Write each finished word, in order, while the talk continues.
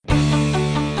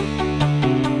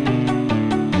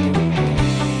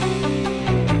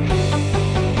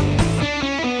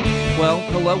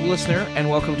Hello, listener, and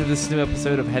welcome to this new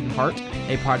episode of Head and Heart,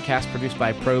 a podcast produced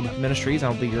by Probe Ministries.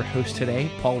 I'll be your host today,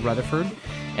 Paul Rutherford,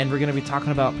 and we're going to be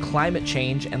talking about climate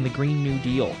change and the Green New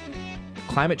Deal.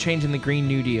 Climate change and the Green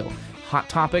New Deal. Hot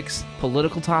topics,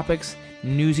 political topics,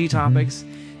 newsy topics,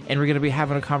 and we're going to be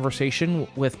having a conversation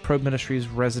with Probe Ministries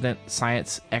resident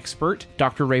science expert,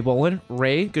 Dr. Ray Bohlin.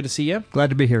 Ray, good to see you. Glad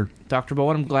to be here. Dr.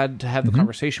 Bohlin, I'm glad to have the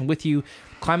conversation with you.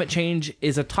 Climate change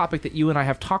is a topic that you and I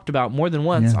have talked about more than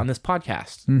once on this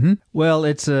podcast. Well,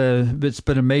 it's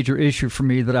been a major issue for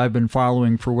me that I've been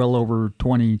following for well over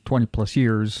 20 plus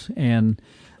years. And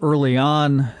early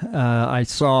on, I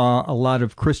saw a lot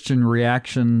of Christian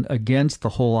reaction against the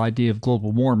whole idea of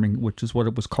global warming, which is what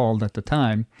it was called at the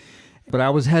time. But I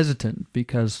was hesitant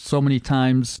because so many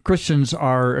times Christians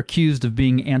are accused of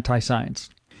being anti-science.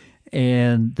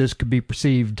 And this could be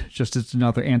perceived just as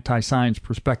another anti-science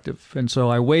perspective. And so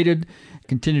I waited,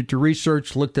 continued to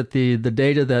research, looked at the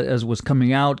data that as was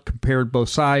coming out, compared both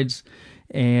sides,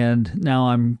 and now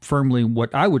I'm firmly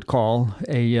what I would call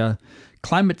a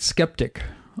climate skeptic.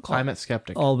 Climate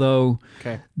skeptic. Although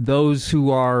those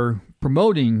who are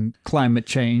promoting climate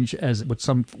change as what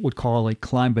some would call a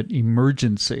climate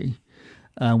emergency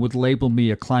would label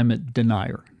me a climate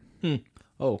denier.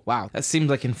 Oh, wow. That seems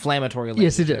like inflammatory language.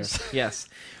 Yes, it is. Yes.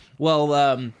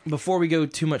 Well, before we go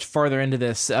too much farther into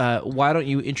this, why don't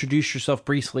you introduce yourself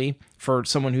briefly for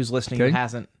someone who's listening who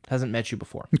hasn't met you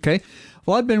before? Okay.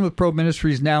 Well, I've been with Probe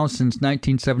Ministries now since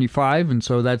 1975, and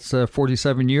so that's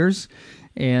 47 years,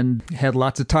 and had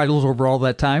lots of titles over all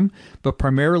that time. But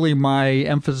primarily my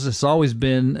emphasis has always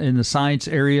been in the science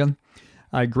area.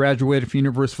 I graduated from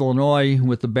University of Illinois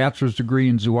with a bachelor's degree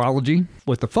in zoology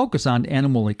with a focus on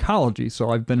animal ecology. So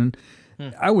I've been,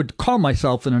 I would call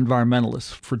myself an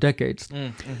environmentalist for decades.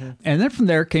 And then from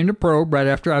there came to Probe right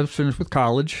after I was finished with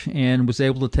college and was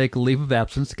able to take a leave of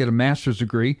absence to get a master's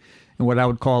degree in what I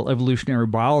would call evolutionary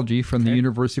biology from the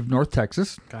University of North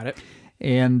Texas. Got it.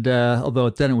 And although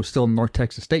then it was still North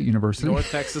Texas State University.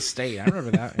 North Texas State. I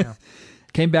remember that, yeah.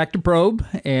 Came back to Probe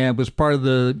and was part of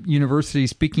the university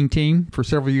speaking team for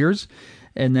several years,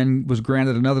 and then was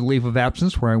granted another leave of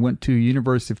absence where I went to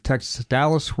University of Texas at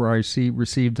Dallas, where I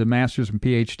received a master's and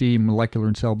PhD in molecular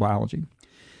and cell biology.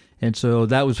 And so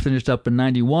that was finished up in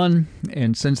 91,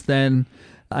 and since then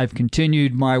I've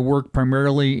continued my work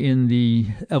primarily in the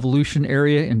evolution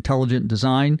area, intelligent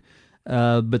design,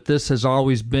 but this has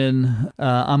always been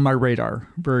on my radar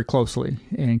very closely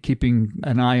and keeping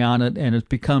an eye on it. And it's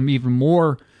become even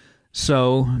more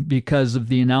so because of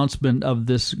the announcement of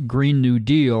this Green New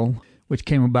Deal, which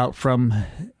came about from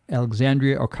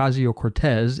Alexandria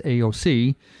Ocasio-Cortez,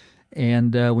 AOC.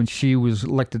 And when she was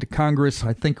elected to Congress,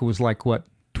 I think it was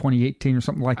 2018 or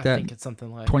something like that. I think it's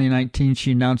something like 2019,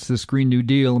 she announced this Green New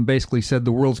Deal and basically said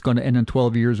the world's going to end in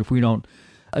 12 years if we don't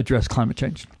address climate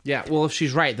change. Yeah, well, if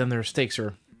she's right, then their stakes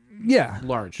are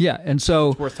large. Yeah, and so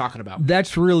it's worth talking about.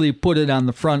 That's really put it on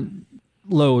the front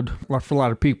load for a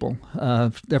lot of people,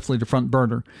 definitely the front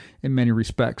burner in many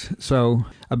respects. So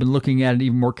I've been looking at it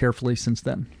even more carefully since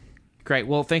then. Great.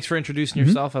 Well, thanks for introducing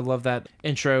yourself. I love that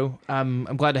intro. I'm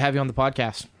glad to have you on the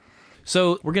podcast.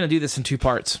 So we're going to do this in two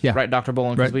parts, right, Dr.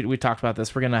 Bohlin? Because we talked about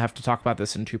this. We're going to have to talk about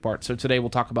this in two parts. So today we'll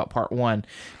talk about part one,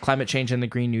 climate change and the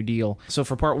Green New Deal. So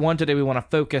for part one today, we want to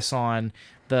focus on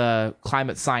the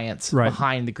climate science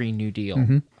behind the Green New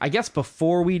Deal. I guess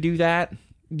before we do that,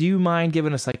 do you mind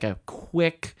giving us a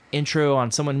quick intro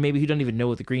on someone maybe who doesn't even know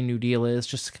what the Green New Deal is,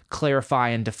 just to clarify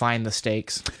and define the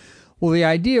stakes? Well, the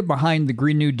idea behind the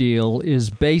Green New Deal is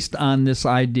based on this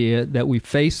idea that we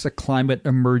face a climate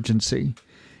emergency.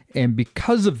 And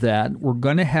because of that, we're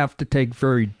going to have to take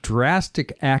very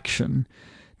drastic action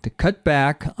to cut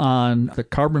back on the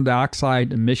carbon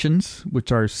dioxide emissions,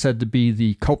 which are said to be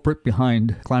the culprit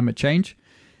behind climate change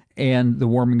and the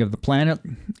warming of the planet.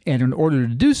 And in order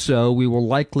to do so, we will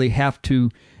likely have to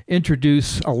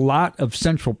introduce a lot of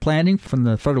central planning from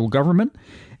the federal government,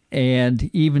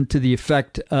 and even to the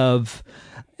effect of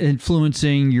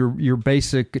influencing your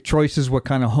basic choices, what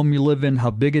kind of home you live in,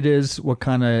 how big it is, what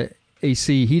kind of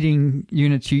AC heating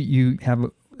units you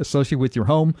have associated with your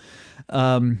home,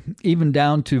 even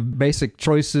down to basic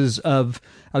choices of,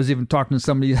 I was even talking to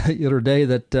somebody the other day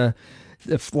that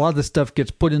if a lot of this stuff gets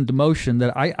put into motion,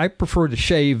 that I prefer to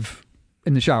shave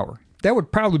in the shower. That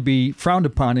would probably be frowned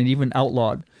upon and even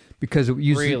outlawed because it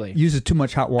uses too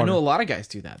much hot water. I know a lot of guys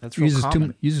do that. That's real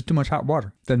common. Uses too much hot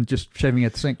water than just shaving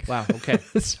at the sink. Wow, okay.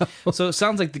 So it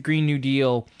sounds like the Green New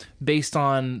Deal, based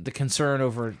on the concern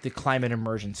over the climate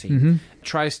emergency,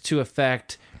 tries to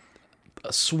affect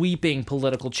sweeping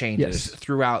political changes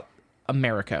throughout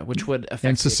America, which would affect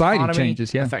and society the economy,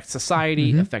 changes, yeah. affect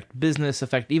society, affect business,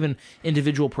 affect even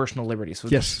individual personal liberties. So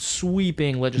yes.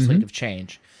 Sweeping legislative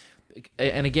change.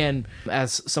 And again,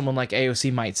 as someone like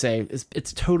AOC might say,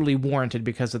 it's totally warranted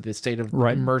because of the state of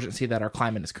emergency that our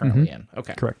climate is currently in.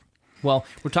 Okay. Correct. Well,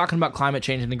 we're talking about climate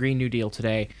change and the Green New Deal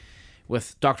today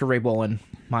with Dr. Ray Bohlin,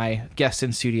 my guest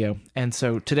in studio. And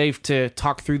so today, to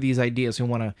talk through these ideas, we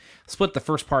want to split the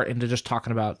first part into just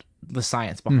talking about the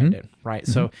science behind it, right?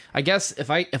 So I guess if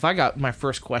I got my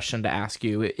first question to ask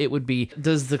you, it would be,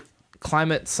 does the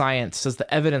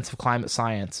evidence of climate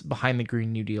science behind the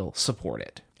Green New Deal support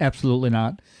it? Absolutely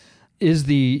not. Is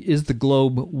the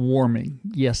globe warming?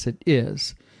 Yes, it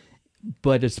is.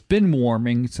 But it's been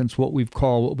warming since what we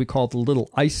call the Little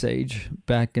Ice Age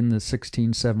back in the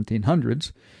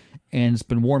 1700s, and it's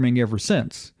been warming ever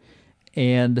since.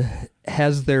 And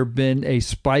has there been a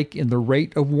spike in the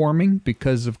rate of warming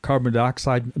because of carbon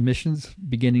dioxide emissions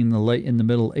beginning in the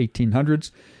middle 1800s?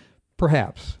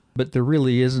 Perhaps, but there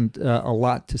really isn't a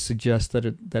lot to suggest that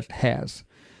it has.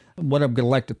 What I'm going to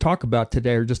like to talk about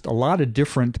today are just a lot of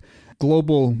different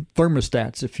global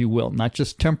thermostats, if you will, not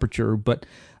just temperature, but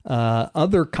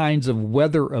other kinds of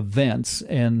weather events.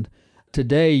 And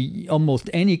today, almost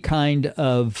any kind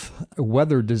of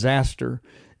weather disaster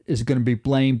is going to be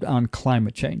blamed on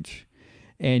climate change.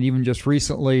 And even just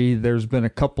recently, there's been a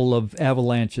couple of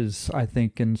avalanches, I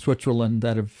think, in Switzerland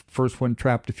that have first one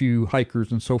trapped a few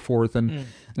hikers and so forth. And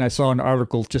I saw an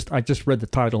article, I just read the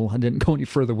title. I didn't go any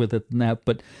further with it than that.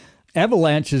 But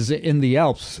avalanches in the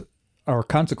Alps are a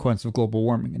consequence of global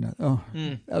warming.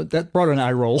 That brought an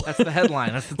eye roll. That's the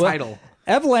headline. That's the title.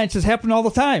 Avalanches happen all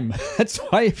the time. That's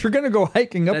why if you're going to go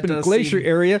hiking up in a glacier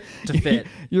area,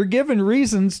 you're given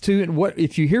reasons to, what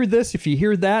if you hear this, if you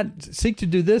hear that, seek to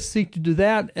do this, seek to do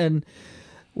that, and,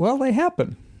 well, they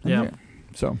happen. Yeah.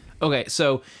 So okay,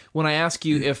 so when I ask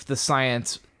you if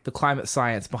the climate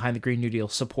science behind the Green New Deal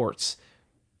supports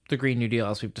the Green New Deal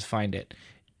as we've defined it,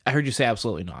 I heard you say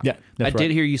absolutely not. Yeah, that's right. I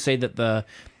did hear you say that the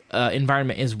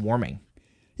environment is warming.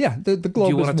 Yeah, the globe is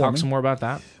warming. Do you want to talk some more about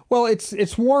that? Well,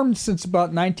 it's warmed since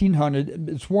about 1900.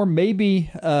 It's warmed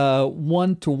maybe 1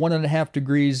 to 1.5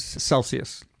 degrees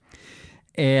Celsius.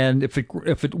 And if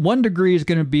 1 degree is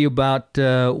going to be about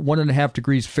 1.5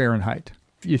 degrees Fahrenheit.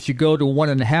 If you go to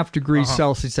 1.5 degrees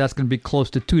Celsius, that's going to be close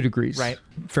to 2 degrees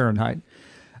Fahrenheit.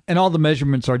 And all the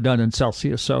measurements are done in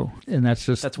Celsius, and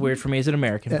that's weird for me as an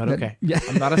American, but okay. Yeah.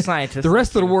 I'm not a scientist. The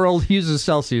rest of the world uses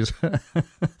Celsius.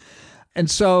 And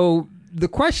so the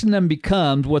question then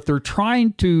becomes, what they're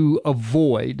trying to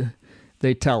avoid,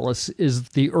 they tell us, is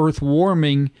the Earth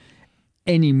warming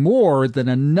any more than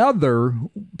another,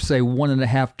 say,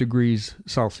 1.5 degrees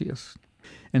Celsius.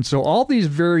 And so all these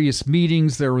various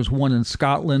meetings, there was one in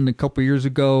Scotland a couple years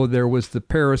ago. There was the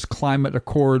Paris Climate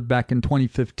Accord back in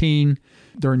 2015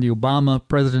 during the Obama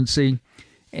presidency.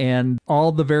 And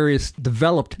all the various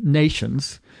developed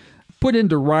nations put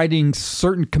into writing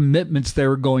certain commitments they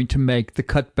were going to make to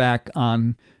cut back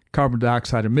on carbon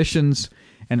dioxide emissions,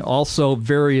 and also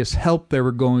various help they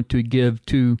were going to give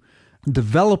to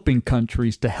developing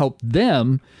countries to help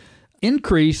them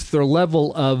increase their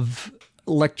level of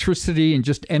electricity and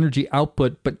just energy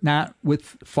output, but not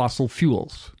with fossil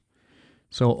fuels.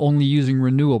 So only using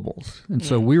renewables. And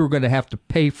so we were going to have to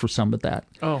pay for some of that.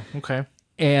 Oh, okay.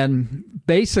 And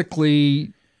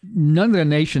basically, none of the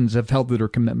nations have held to their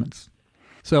commitments.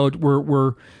 So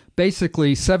we're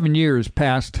basically 7 years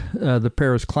past the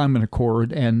Paris Climate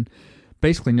Accord, and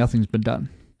basically nothing's been done.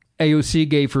 AOC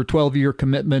gave her 12-year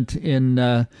commitment in,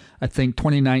 I think,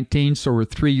 2019, so we're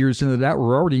 3 years into that.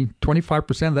 We're already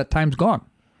 25% of that time's gone.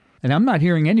 And I'm not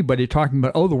hearing anybody talking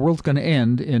about, the world's going to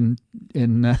end in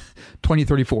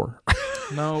 2034.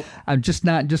 No. I'm just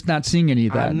not seeing any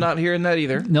of that. I'm not hearing that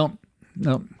either. No.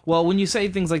 Well, when you say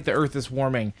things like the Earth is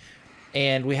warming,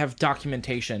 and we have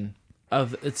documentation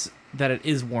of that it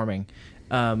is warming,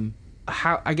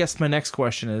 I guess my next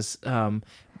question is,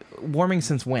 warming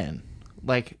since when?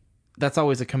 Like, that's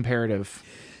always a comparative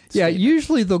statement. Yeah,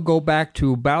 usually they'll go back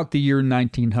to about the year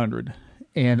 1900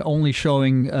 and only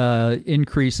showing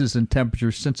increases in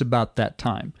temperatures since about that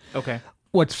time. Okay.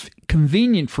 What's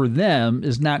convenient for them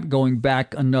is not going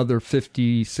back another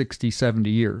 50, 60, 70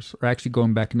 years, or actually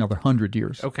going back another 100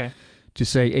 years. Okay. To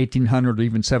say 1800 or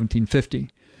even 1750.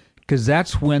 Because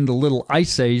that's when the Little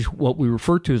Ice Age, what we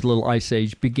refer to as Little Ice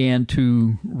Age, began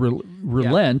to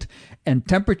relent, and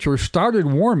temperatures started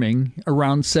warming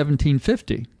around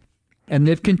 1750. And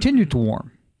they've continued to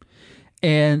warm.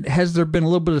 And has there been a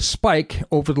little bit of spike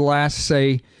over the last,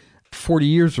 say, 40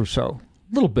 years or so?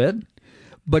 A little bit.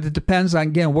 But it depends on,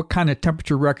 again, what kind of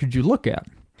temperature record you look at.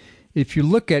 If you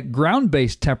look at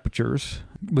ground-based temperatures,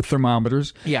 with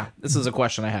thermometers. Yeah, this is a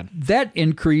question I had. That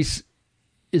increase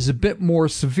is a bit more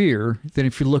severe than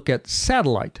if you look at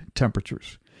satellite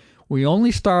temperatures. We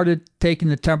only started taking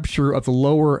the temperature of the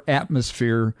lower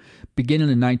atmosphere beginning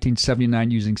in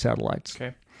 1979 using satellites.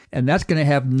 Okay. And that's going to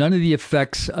have none of the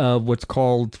effects of what's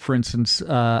called, for instance,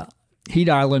 heat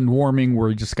island warming, where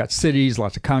you just got cities,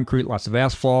 lots of concrete, lots of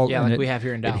asphalt. Yeah, like we have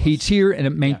here in Dallas. It heats here and it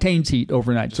maintains heat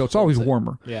overnight. So it's always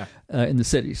warmer in the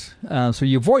cities. So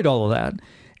you avoid all of that.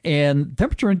 And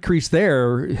temperature increase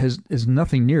there is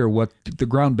nothing near what the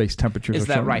ground-based temperatures are. Is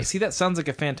that right? See, that sounds like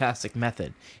a fantastic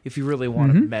method if you really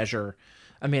want to measure.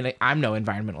 I mean, I'm no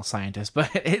environmental scientist,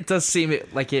 but it does seem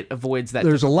like it avoids that.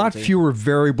 There's a lot fewer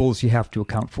variables you have to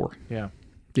account for. Yeah.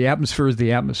 The atmosphere is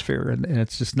the atmosphere, and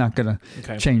it's just not going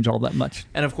to change all that much.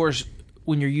 And of course,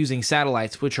 when you're using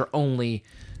satellites, which have only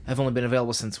been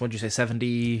available since, what'd you say,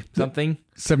 70-something?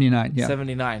 79, yeah.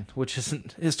 79, which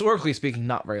isn't, historically speaking,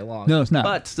 not very long. No, it's not.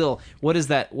 But still, what is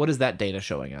that data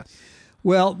showing us?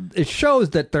 Well, it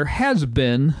shows that there has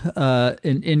been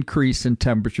an increase in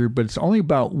temperature, but it's only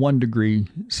about 1 degree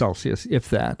Celsius, if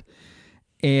that.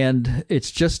 And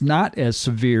it's just not as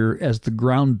severe as the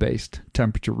ground-based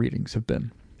temperature readings have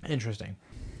been. Interesting.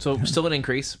 So still an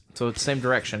increase, so it's the same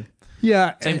direction.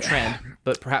 Yeah. Same trend,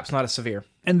 but perhaps not as severe.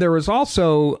 And there was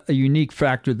also a unique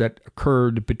factor that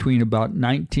occurred between about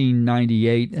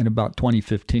 1998 and about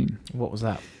 2015. What was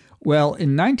that? Well,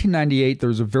 in 1998, there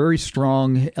was a very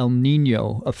strong El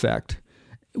Nino effect,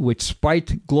 which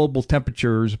spiked global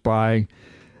temperatures by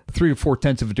 3 to 4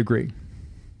 tenths of a degree,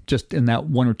 just in that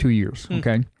 1 or 2 years,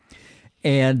 okay?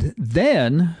 And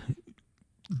then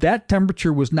that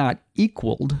temperature was not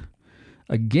equaled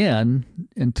again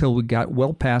until we got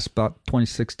well past about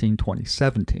 2016,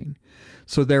 2017.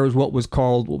 So there was what was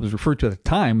referred to at the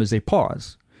time as a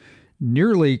pause,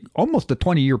 nearly almost a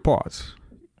 20-year pause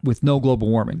with no global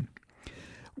warming.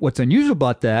 What's unusual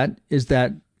about that is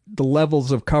that the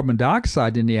levels of carbon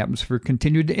dioxide in the atmosphere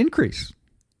continued to increase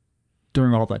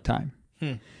during all that time.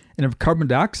 And if carbon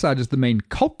dioxide is the main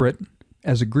culprit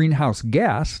as a greenhouse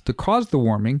gas to cause the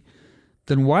warming,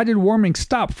 then why did warming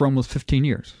stop for almost 15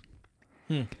 years?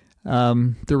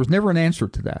 There was never an answer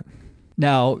to that.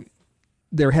 Now,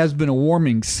 there has been a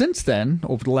warming since then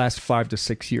over the last 5 to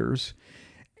 6 years.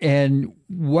 And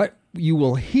what you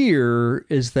will hear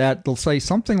is that they'll say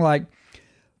something like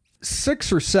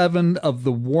 6 or 7 of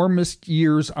the warmest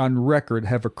years on record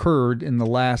have occurred in the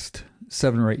last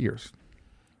 7 or 8 years.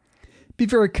 Be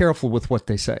very careful with what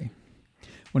they say.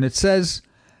 When it says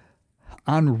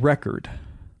on record,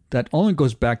 that only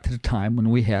goes back to the time when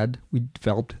we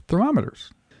developed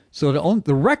thermometers. So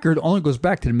the record only goes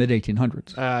back to the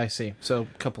mid-1800s. I see. So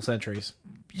a couple centuries.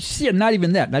 Yeah, not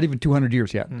even that. Not even 200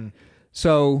 years yet.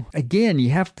 So, again,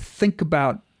 you have to think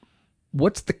about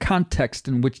what's the context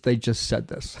in which they just said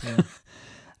this.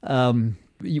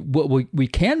 We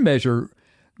can measure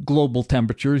global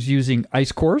temperatures using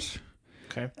ice cores.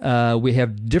 Okay. We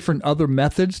have different other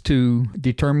methods to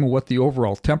determine what the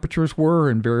overall temperatures were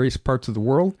in various parts of the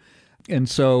world. And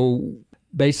so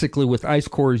basically with ice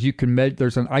cores, you can measure,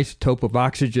 there's an isotope of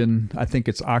oxygen, I think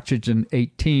it's oxygen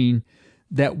 18,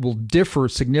 that will differ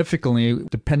significantly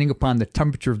depending upon the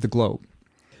temperature of the globe.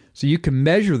 So you can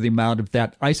measure the amount of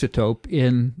that isotope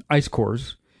in ice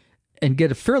cores and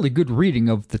get a fairly good reading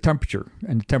of the temperature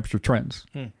and the temperature trends.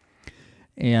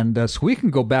 And so we can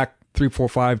go back 3, 4,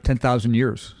 5, 10,000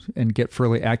 years and get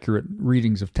fairly accurate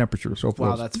readings of temperature. So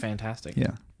wow, that's fantastic.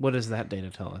 Yeah. What does that data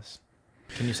tell us?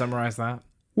 Can you summarize that?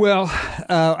 Well,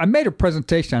 I made a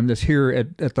presentation on this here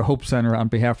at the Hope Center on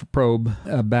behalf of Probe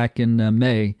back in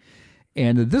May,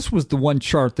 and this was the one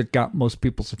chart that got most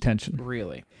people's attention.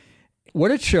 Really?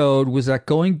 What it showed was that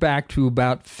going back to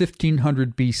about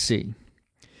 1500 BC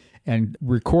and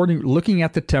looking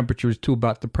at the temperatures to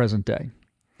about the present day,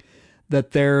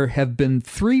 that there have been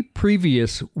 3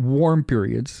 previous warm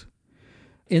periods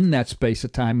in that space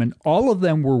of time, and all of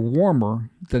them were warmer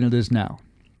than it is now.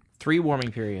 3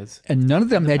 warming periods. And none of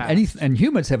them had anything, and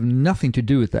humans have nothing to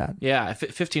do with that. Yeah,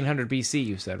 1500 BC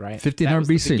you said, right? 1500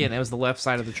 BC. Again, that was the left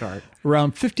side of the chart.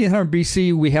 Around 1500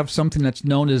 BC, we have something that's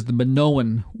known as the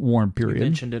Minoan warm period. You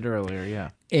mentioned it earlier,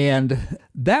 yeah. And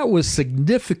that was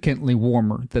significantly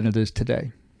warmer than it is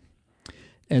today.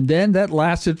 And then that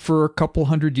lasted for a couple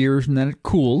hundred years, and then it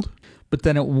cooled. But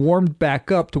then it warmed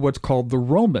back up to what's called the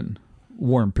Roman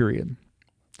warm period.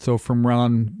 So from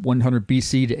around 100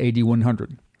 BC to AD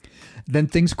 100. Then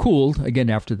things cooled again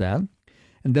after that.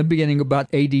 And then beginning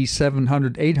about AD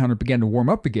 700, 800 began to warm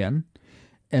up again.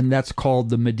 And that's called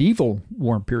the medieval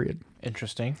warm period.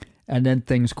 Interesting. And then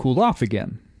things cooled off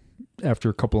again after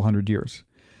a couple hundred years.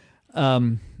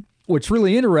 what's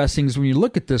really interesting is when you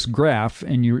look at this graph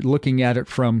and you're looking at it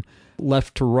from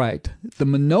left to right, the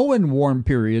Minoan warm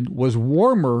period was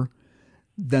warmer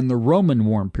than the Roman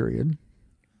warm period,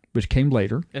 which came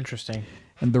later. Interesting.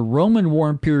 And the Roman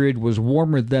warm period was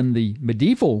warmer than the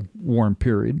medieval warm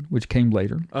period, which came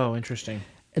later. Oh, interesting.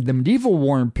 And the medieval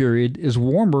warm period was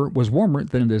warmer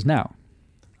than it is now.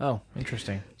 Oh,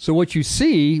 interesting. So what you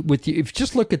see, if you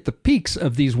just look at the peaks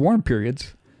of these warm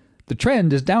periods, the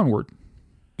trend is downward.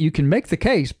 You can make the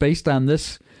case, based on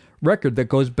this record that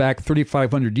goes back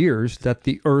 3,500 years, that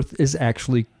the Earth is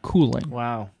actually cooling.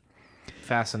 Wow.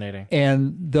 Fascinating.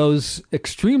 And those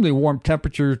extremely warm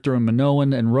temperatures during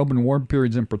Minoan and Roman warm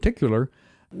periods in particular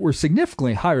were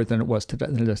significantly higher than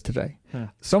it is today.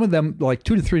 Some of them like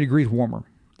 2 to 3 degrees warmer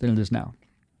than it is now,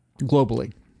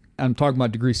 globally. I'm talking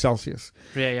about degrees Celsius.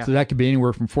 Yeah. So that could be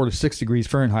anywhere from 4 to 6 degrees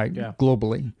Fahrenheit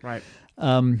globally. Right.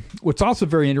 What's also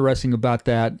very interesting about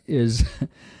that is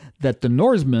that the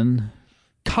Norsemen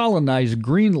colonized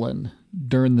Greenland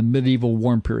during the medieval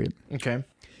warm period. Okay.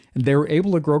 And they were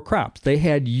able to grow crops. They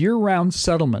had year-round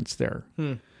settlements there.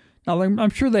 Now, I'm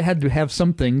sure they had to have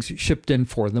some things shipped in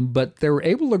for them, but they were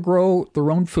able to grow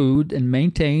their own food and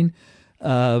maintain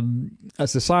a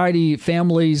society,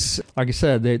 families. Like I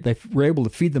said, they were able to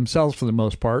feed themselves for the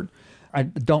most part. I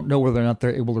don't know whether or not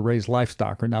they're able to raise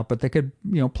livestock or not, but they could,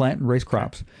 plant and raise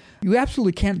crops. You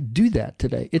absolutely can't do that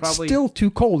today. It's Probably still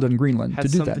too cold in Greenland to do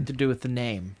that. Had something to do with the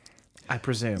name, I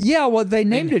presume. Yeah, well, they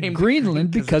named it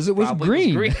Greenland because it was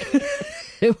green.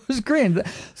 It was green.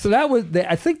 So that was,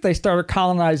 I think they started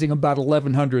colonizing about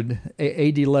 1100,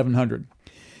 AD 1100.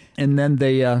 And then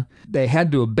they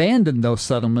had to abandon those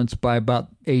settlements by about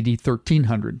AD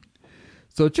 1300.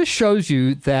 So it just shows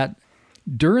you that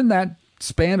during that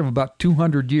span of about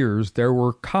 200 years, there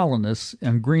were colonists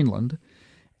in Greenland,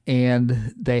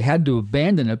 and they had to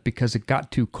abandon it because it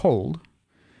got too cold.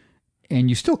 And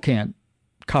you still can't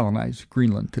colonize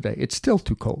Greenland today. It's still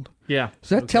too cold. Yeah.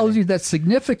 So that tells you that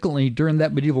significantly during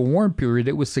that medieval warm period,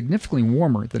 it was significantly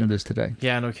warmer than it is today.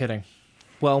 Yeah, no kidding.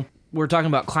 Well, we're talking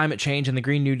about climate change and the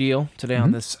Green New Deal today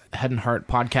on this Head and Heart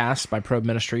podcast by Probe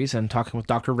Ministries, and talking with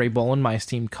Dr. Ray Bohlin, my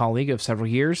esteemed colleague of several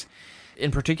years. In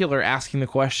particular, asking the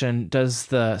question, does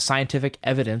the scientific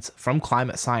evidence from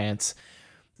climate science,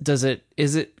 is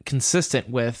it consistent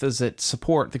with, does it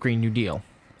support the Green New Deal?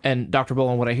 And Dr.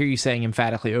 Bohlin, what I hear you saying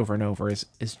emphatically over and over is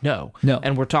no. No.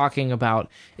 And we're talking about,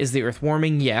 is the Earth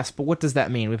warming? Yes, but what does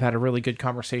that mean? We've had a really good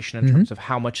conversation in terms of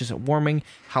how much is it warming,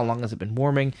 how long has it been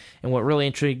warming, and what really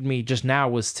intrigued me just now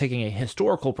was taking a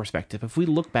historical perspective. If we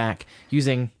look back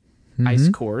using ice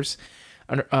cores,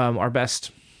 our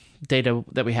best data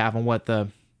that we have on what the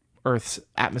Earth's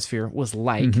atmosphere was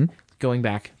like, going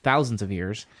back thousands of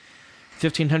years,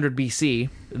 1500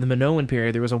 BC, the Minoan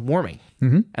period, there was a warming.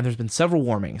 And there's been several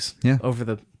warmings over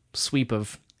the sweep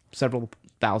of several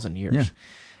thousand years.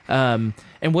 And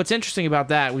what's interesting about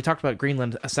that, we talked about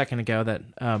Greenland a second ago, that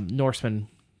Norsemen,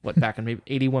 back in maybe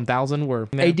 81,000 were...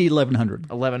 AD 1100.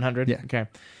 1100? Yeah. Okay.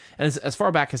 And as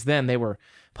far back as then, they were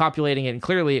populating it, and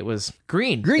clearly it was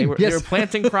green. Green, They were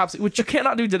planting crops, which you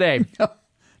cannot do today.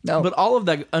 No. But all of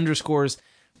that underscores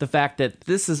the fact that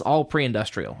this is all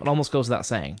pre-industrial. It almost goes without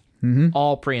saying.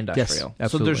 All pre-industrial.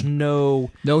 Yes, so there's no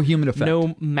human effect.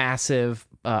 No massive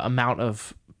amount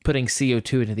of putting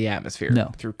CO2 into the atmosphere.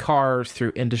 No. Through cars,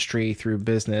 through industry, through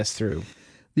business, through...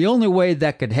 The only way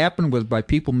that could happen was by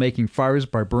people making fires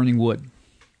by burning wood.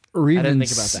 Or even, I didn't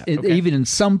think about that. Okay. Even in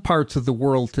some parts of the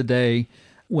world today,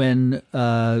 when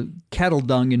cattle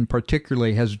dung in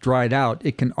particular has dried out,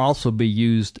 it can also be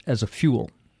used as a fuel.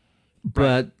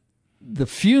 But the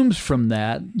fumes from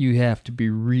that you have to be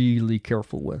really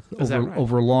careful with.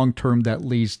 Over long term, that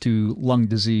leads to lung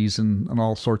disease and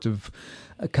all sorts of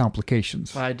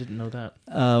complications. I didn't know that.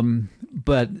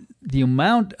 But the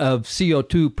amount of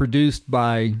CO2 produced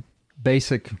by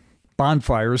basic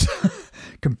bonfires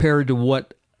compared to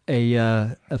what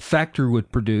a factory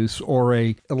would produce or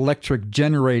a electric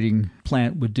generating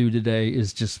plant would do today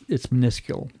is just, it's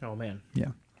minuscule. Oh, man. Yeah.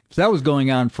 So that was going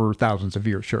on for thousands of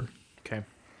years, sure. Okay.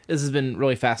 This has been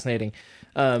really fascinating.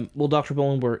 Well, Dr.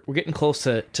 Bohlin, we're getting close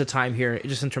to time here,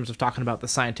 just in terms of talking about the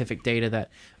scientific data that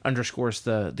underscores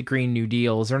the Green New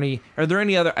Deal. Are there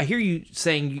any other? I hear you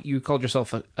saying you called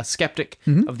yourself a skeptic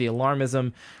of the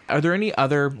alarmism. Are there any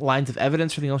other lines of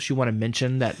evidence or anything else you want to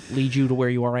mention that lead you to where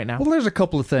you are right now? Well, there's a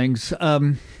couple of things.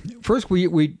 First,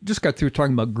 we just got through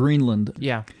talking about Greenland.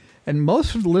 Yeah. And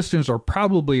most of the listeners are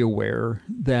probably aware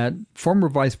that former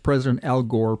Vice President Al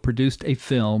Gore produced a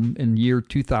film in the year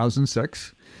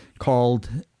 2006 called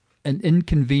An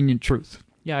Inconvenient Truth.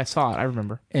 Yeah, I saw it. I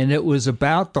remember. And it was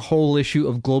about the whole issue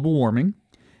of global warming,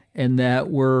 and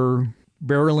that we're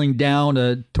barreling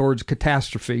down towards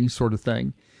catastrophe sort of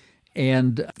thing.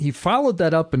 And he followed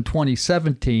that up in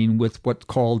 2017 with what's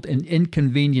called an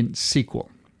inconvenient sequel.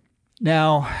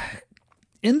 Now,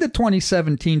 in the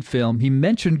 2017 film, he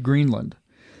mentioned Greenland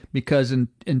because in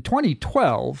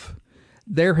 2012,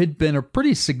 there had been a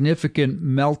pretty significant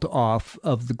melt-off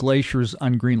of the glaciers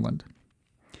on Greenland.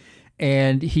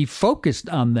 And he focused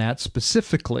on that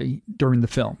specifically during the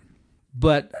film.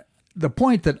 But the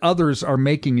point that others are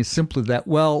making is simply that,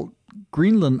 well,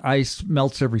 Greenland ice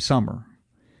melts every summer.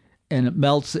 And it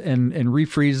melts and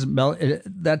refreezes.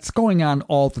 That's going on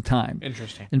all the time.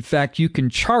 Interesting. In fact, you can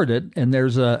chart it, and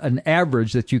there's an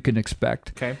average that you can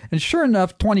expect. Okay. And sure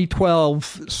enough,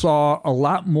 2012 saw a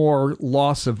lot more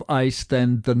loss of ice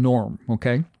than the norm,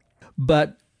 okay?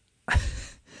 But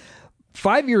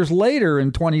 5 years later,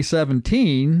 in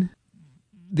 2017,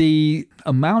 the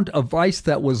amount of ice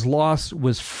that was lost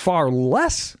was far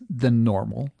less than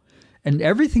normal. And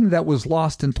everything that was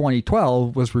lost in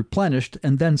 2012 was replenished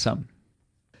and then some.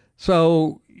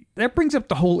 So that brings up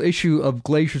the whole issue of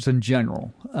glaciers in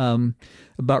general,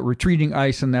 about retreating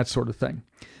ice and that sort of thing.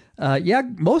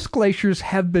 Most glaciers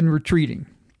have been retreating.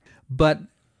 But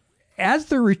as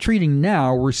they're retreating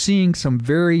now, we're seeing some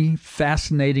very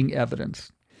fascinating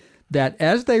evidence that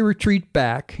as they retreat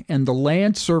back and the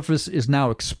land surface is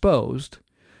now exposed,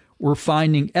 we're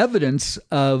finding evidence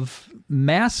of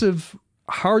massive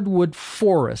hardwood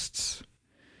forests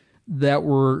that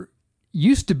were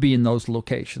used to be in those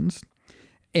locations.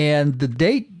 And the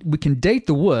date, we can date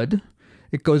the wood.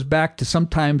 It goes back to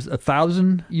sometimes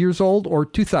 1,000 years old or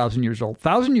 2,000 years old.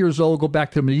 1,000 years old go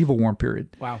back to the medieval warm period.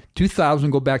 Wow.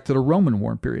 2,000 go back to the Roman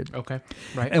warm period. Okay,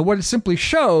 right. And what it simply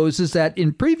shows is that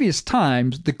in previous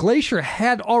times, the glacier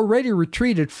had already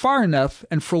retreated far enough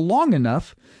and for long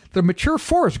enough the mature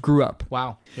forest grew up.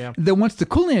 Wow. Yeah. Then once the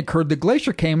cooling occurred, the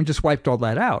glacier came and just wiped all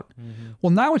that out. Mm-hmm. Well,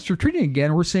 now it's retreating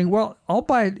again. We're saying, well, all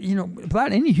by,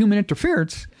 without any human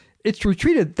interference, it's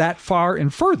retreated that far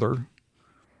and further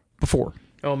before.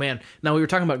 Oh, man. Now, we were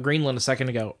talking about Greenland a second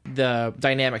ago. The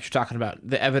dynamics you're talking about,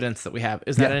 the evidence that we have.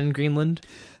 Is that in Greenland?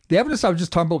 The evidence I was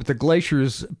just talking about with the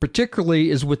glaciers, particularly,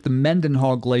 is with the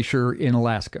Mendenhall Glacier in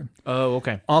Alaska. Oh,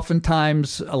 okay.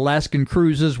 Oftentimes, Alaskan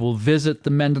cruises will visit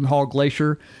the Mendenhall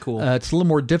Glacier. Cool. It's a little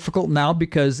more difficult now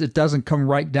because it doesn't come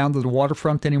right down to the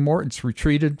waterfront anymore. It's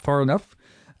retreated far enough,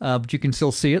 but you can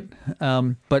still see it.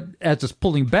 But as it's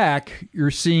pulling back,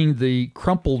 you're seeing the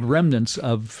crumpled remnants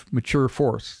of mature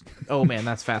forests. Oh, man,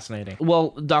 that's fascinating.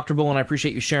 Well, Dr. Bohlin, I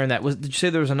appreciate you sharing that. Did you say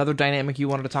there was another dynamic you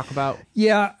wanted to talk about?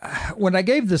 Yeah. When I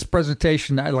gave this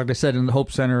presentation, like I said, in the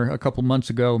Hope Center a couple months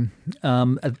ago,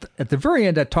 at the very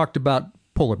end, I talked about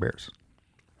polar bears.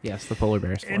 Yes, the polar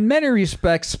bears. In many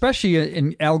respects, especially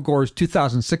in Al Gore's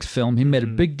 2006 film, he made a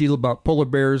big deal about polar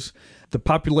bears. The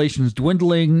population's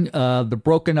dwindling, the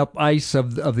broken up ice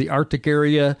of the Arctic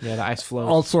area. Yeah, the ice flows.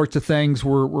 All sorts of things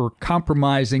were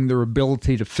compromising their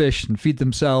ability to fish and feed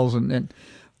themselves. And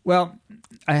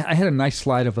I had a nice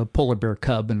slide of a polar bear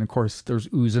cub, and of course there's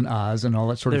oohs and ahs and all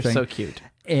that sort of thing. They're so cute.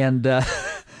 And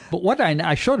but what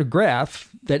I showed a graph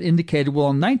that indicated,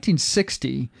 well, in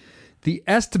 1960, the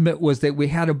estimate was that we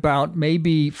had about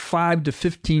maybe 5,000 to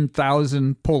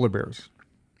 15,000 polar bears.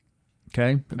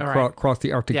 Okay, across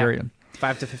the Arctic area.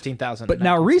 5,000 to 15,000. But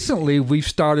now recently we've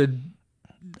started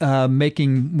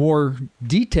making more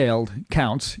detailed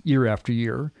counts year after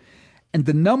year, and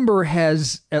the number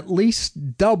has at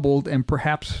least doubled and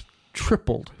perhaps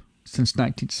tripled since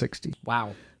 1960.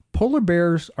 Wow. Polar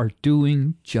bears are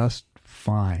doing just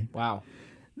fine. Wow.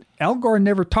 Al Gore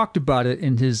never talked about it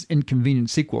in his inconvenient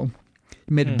sequel.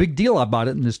 He made a big deal about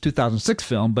it in this 2006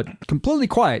 film, but completely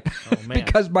quiet. Oh, man.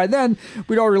 Because by then,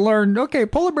 we'd already learned, okay,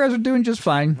 polar bears are doing just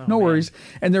fine. No worries.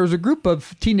 And there was a group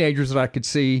of teenagers that I could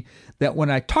see that when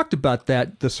I talked about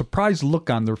that, the surprised look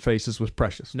on their faces was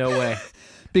precious. No way.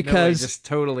 Because just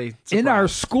totally surprised. In our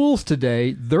schools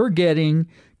today, they're getting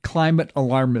climate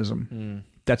alarmism.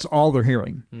 That's all they're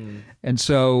hearing. And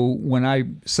so when I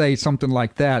say something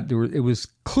like that, it was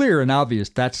clear and obvious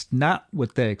that's not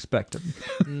what they expected.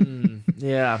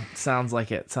 Yeah, sounds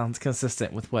like it. Sounds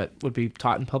consistent with what would be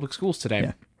taught in public schools today.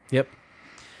 Yeah. Yep.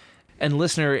 And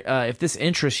listener, if this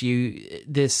interests you,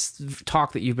 this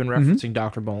talk that you've been referencing,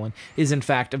 Dr. Bohlin, is in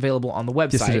fact available on the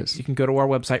website. Yes, it is. You can go to our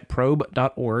website,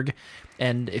 probe.org.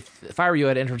 And if I were you,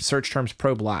 I'd enter search terms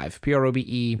Probe Live,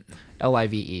 PROBELIVE.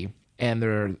 And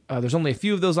there's only a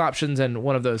few of those options, and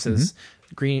one of those is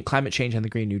climate change and the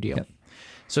Green New Deal. Yep.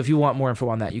 So if you want more info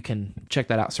on that, you can check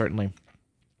that out, certainly.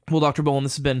 Well, Dr. Bohlin,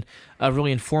 this has been a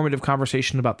really informative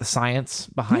conversation about the science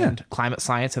behind climate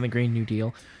science and the Green New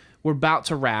Deal. we're about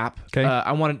to wrap. Okay.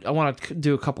 I want to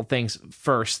do a couple things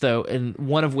first, though, and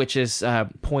one of which is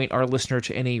point our listener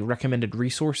to any recommended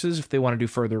resources if they want to do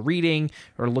further reading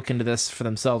or look into this for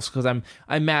themselves, because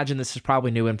I imagine this is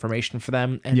probably new information for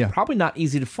them and probably not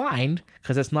easy to find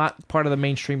because it's not part of the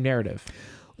mainstream narrative.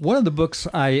 One of the books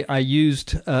I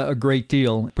used a great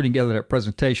deal putting together that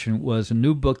presentation was a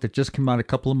new book that just came out a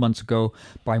couple of months ago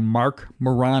by Mark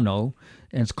Morano,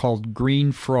 and it's called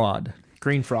Green Fraud.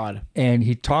 Green Fraud. And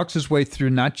he talks his way through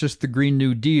not just the Green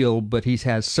New Deal, but he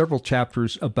has several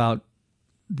chapters about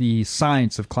the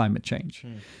science of climate change.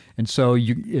 And so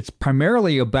it's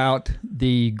primarily about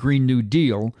the Green New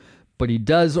Deal, but he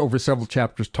does, over several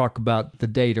chapters, talk about the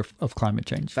data of climate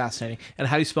change. Fascinating. And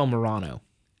how do you spell Morano?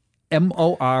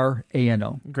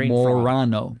 Morano. Green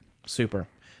Morano. Fraud. Super.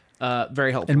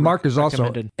 Very helpful. And Mark is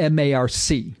also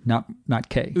M-A-R-C, not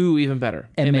K. Ooh, even better.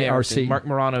 M-A-R-C. Mark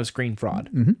Morano's Green Fraud.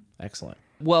 Mm-hmm. Excellent.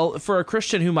 Well, for a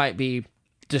Christian who might be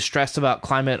distressed about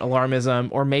climate alarmism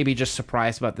or maybe just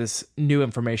surprised about this new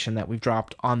information that we've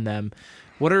dropped on them,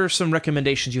 what are some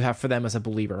recommendations you have for them as a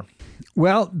believer?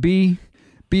 Well, be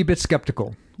a bit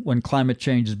skeptical when climate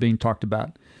change is being talked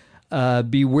about.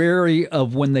 Be wary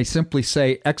of when they simply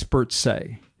say experts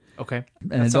say. Okay.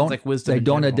 And that sounds like wisdom. They in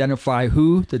don't general. identify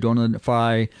who. They don't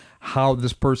identify how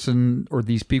this person or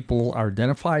these people are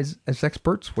identified as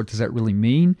experts. What does that really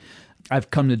mean?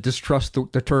 I've come to distrust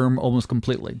the term almost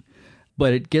completely.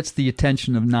 But it gets the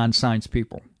attention of non-science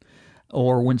people.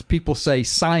 Or when people say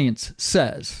science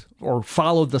says or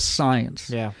follow the science.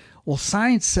 Yeah. Well,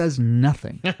 science says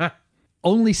nothing.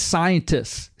 Only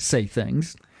scientists say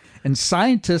things. And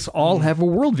scientists all have a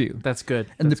worldview. That's good.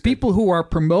 And the people who are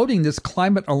promoting this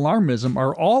climate alarmism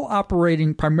are all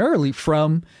operating primarily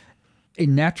from a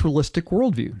naturalistic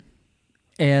worldview.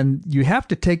 And you have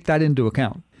to take that into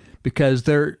account because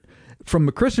from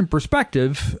a Christian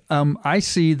perspective, I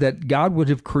see that God would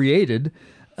have created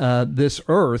this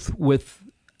earth with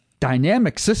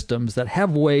dynamic systems that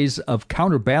have ways of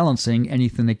counterbalancing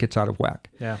anything that gets out of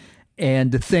whack. Yeah.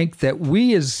 And to think that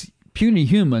we as puny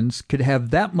humans could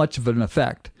have that much of an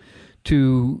effect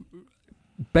to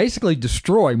basically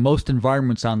destroy most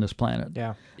environments on this planet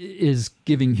is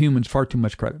giving humans far too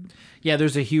much credit. Yeah,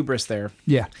 there's a hubris there.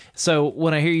 Yeah. So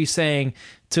when I hear you saying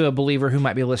to a believer who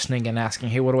might be listening and asking,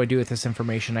 hey, what do I do with this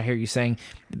information? I hear you saying,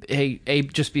 hey,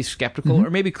 just be skeptical, or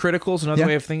maybe critical is another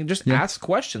way of thinking. Just ask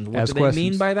questions. What do they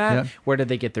mean by that? Yeah. Where did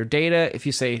they get their data? If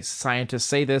you say scientists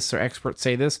say this or experts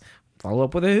say this, follow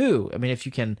up with a who. I mean, if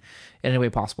you can, in any way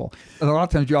possible. And a lot of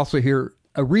times you also hear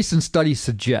a recent study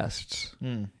suggests,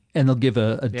 and they'll give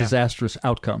a disastrous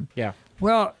outcome. Yeah.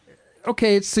 Well,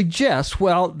 okay, it suggests.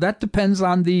 Well, that depends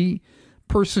on the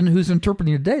person who's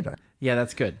interpreting the data. Yeah,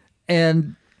 that's good.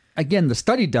 And again, the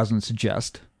study doesn't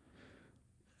suggest.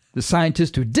 The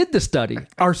scientists who did the study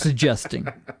are suggesting.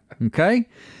 Okay?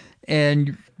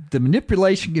 And the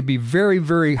manipulation can be very,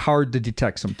 very hard to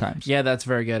detect sometimes. Yeah, that's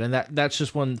very good. And that's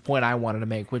just one point I wanted to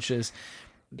make, which is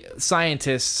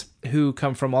scientists who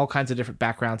come from all kinds of different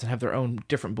backgrounds and have their own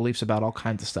different beliefs about all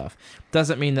kinds of stuff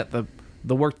doesn't mean that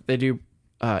the work that they do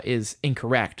is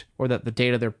incorrect or that the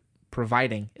data they're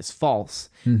providing is false.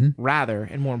 Rather,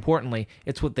 and more importantly,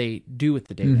 it's what they do with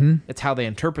the data. It's how they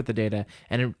interpret the data,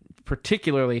 and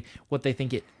particularly what they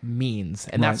think it means.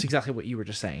 And that's exactly what you were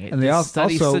just saying. And the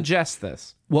study also suggests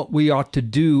this. What we ought to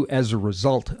do as a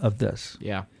result of this.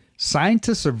 Yeah.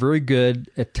 Scientists are very good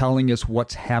at telling us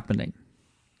what's happening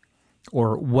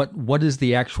or what is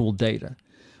the actual data.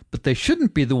 But they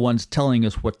shouldn't be the ones telling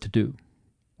us what to do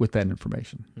with that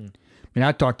information. I mean,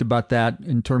 I talked about that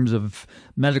in terms of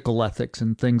medical ethics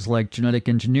and things like genetic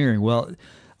engineering. Well,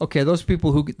 okay, those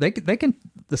people who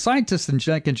the scientists in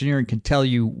genetic engineering can tell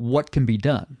you what can be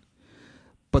done,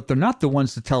 but they're not the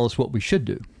ones to tell us what we should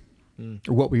do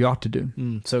or what we ought to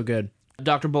do. So good.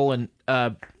 Dr. Bohlin,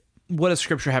 what does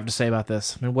Scripture have to say about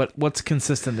this? I mean, what's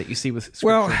consistent that you see with Scripture?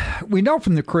 Well, we know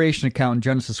from the creation account in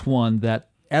Genesis 1 that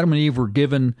Adam and Eve were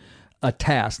given a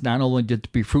task, not only to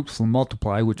be fruitful and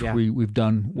multiply, which we've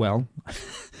done well.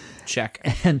 Check.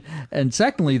 And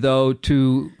secondly, though,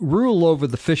 to rule over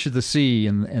the fish of the sea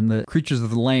and the creatures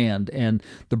of the land and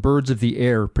the birds of the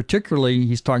air. Particularly,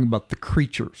 he's talking about the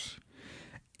creatures.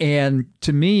 And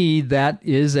to me, that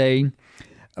is a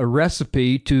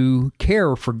recipe to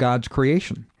care for God's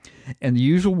creation. And the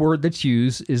usual word that's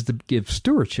used is to give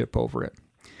stewardship over it.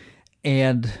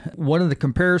 And one of the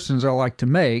comparisons I like to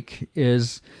make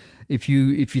is if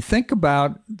you think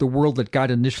about the world that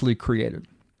God initially created,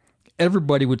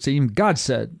 everybody would say, even God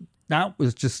said, now it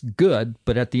was just good,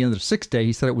 but at the end of the sixth day,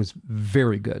 he said it was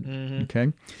very good.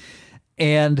 Okay?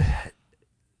 And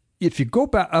if you go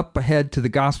back up ahead to the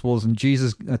Gospels, and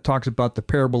Jesus talks about the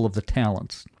parable of the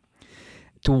talents.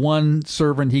 To one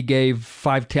servant, he gave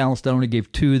 5 talents. The other one he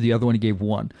gave 2. The other one he gave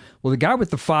 1. Well, the guy with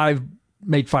the 5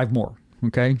 made 5 more.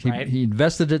 Okay, he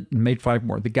invested it and made 5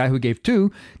 more. The guy who gave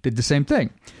 2 did the same thing.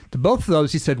 To both of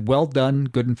those, he said, "Well done,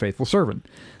 good and faithful servant."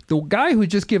 The guy who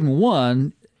just given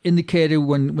 1 indicated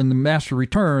when the master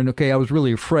returned, okay, I was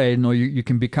really afraid. You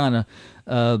can be kind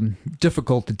of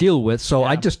difficult to deal with. So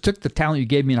I just took the talent you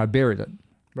gave me and I buried it.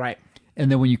 Right.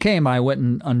 And then when you came, I went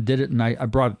and undid it and I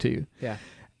brought it to you. Yeah.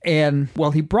 And,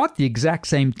 well, he brought the exact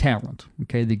same talent,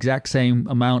 okay, the exact same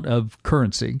amount of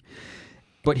currency,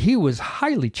 but he was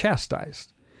highly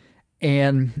chastised.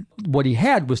 And what he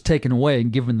had was taken away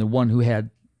and given the one who had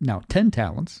now 10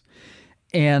 talents.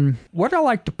 And what I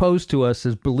like to pose to us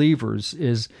as believers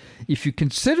is, if you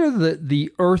consider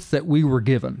the earth that we were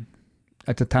given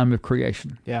at the time of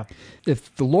creation,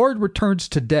 if the Lord returns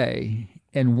today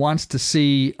and wants to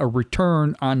see a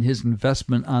return on his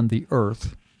investment on the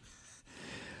earth,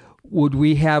 would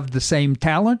we have the same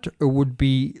talent or would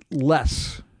be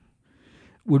less?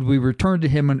 Would we return to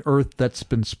him an earth that's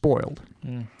been spoiled?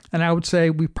 And I would say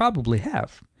we probably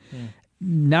have.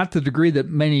 Not to the degree that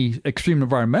many extreme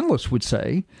environmentalists would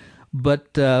say,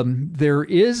 but there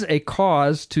is a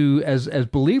cause to, as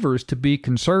believers, to be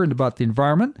concerned about the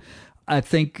environment. I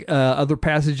think other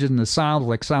passages in the Psalms,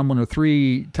 like Psalm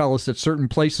 103, tell us that certain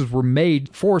places were made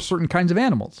for certain kinds of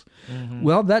animals.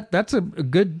 Well, that's a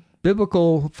good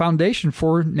biblical foundation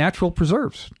for natural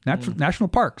preserves, national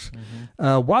parks,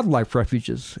 wildlife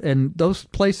refuges, and those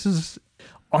places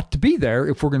ought to be there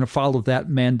if we're going to follow that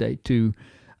mandate to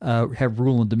have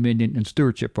rule and dominion and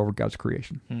stewardship over God's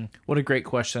creation. What a great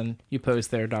question you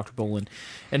posed there, Dr. Bohlin,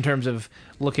 in terms of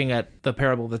looking at the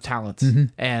parable of the talents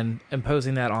and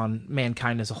imposing that on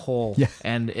mankind as a whole.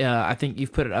 And I think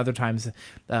you've put it other times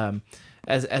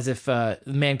as if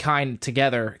mankind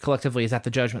together collectively is at the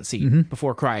judgment seat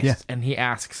before Christ, and he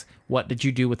asks, "What did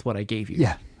you do with what I gave you?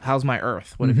 How's my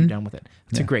earth? What have you done with it?"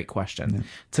 It's a great question.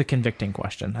 It's a convicting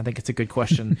question. I think it's a good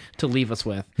question to leave us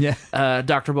with.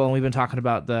 Dr. Bohlin, we've been talking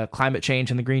about the climate change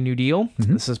and the Green New Deal.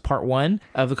 This is part 1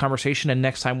 of the conversation, and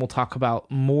next time we'll talk about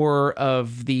more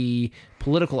of the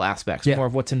political aspects, more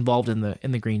of what's involved in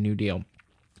the Green New Deal.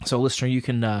 So, listener, you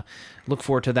can look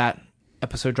forward to that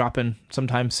episode dropping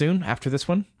sometime soon after this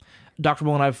one. Dr.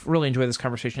 Bohlin, I've really enjoyed this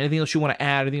conversation. Anything else you want to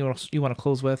add? Anything else you want to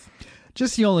close with?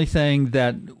 Just the only thing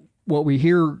that what we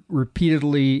hear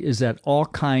repeatedly is that all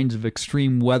kinds of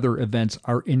extreme weather events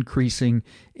are increasing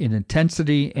in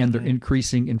intensity and they're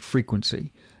increasing in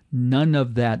frequency. None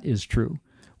of that is true.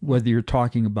 Whether you're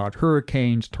talking about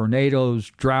hurricanes, tornadoes,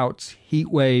 droughts,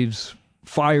 heat waves,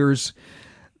 fires,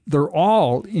 they're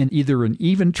all in either an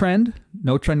even trend,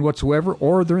 no trend whatsoever,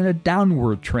 or they're in a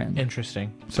downward trend.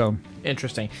 Interesting.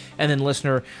 Interesting. And then,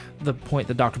 listener, the point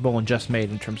that Dr. Bohlin just made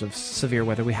in terms of severe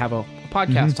weather, we have a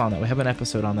podcast on that. We have an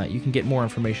episode on that. You can get more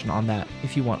information on that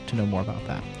if you want to know more about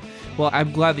that. Well,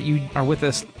 I'm glad that you are with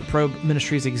us. Probe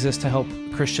Ministries exists to help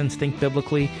Christians think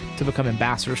biblically, to become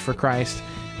ambassadors for Christ.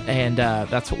 And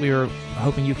that's what we were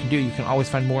hoping you can do. You can always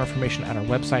find more information at our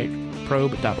website,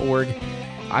 probe.org.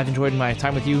 I've enjoyed my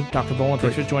time with you, Dr. Bohlin.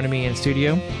 Thanks for joining me in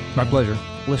studio. My pleasure.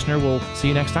 Listener, we'll see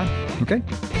you next time. Okay.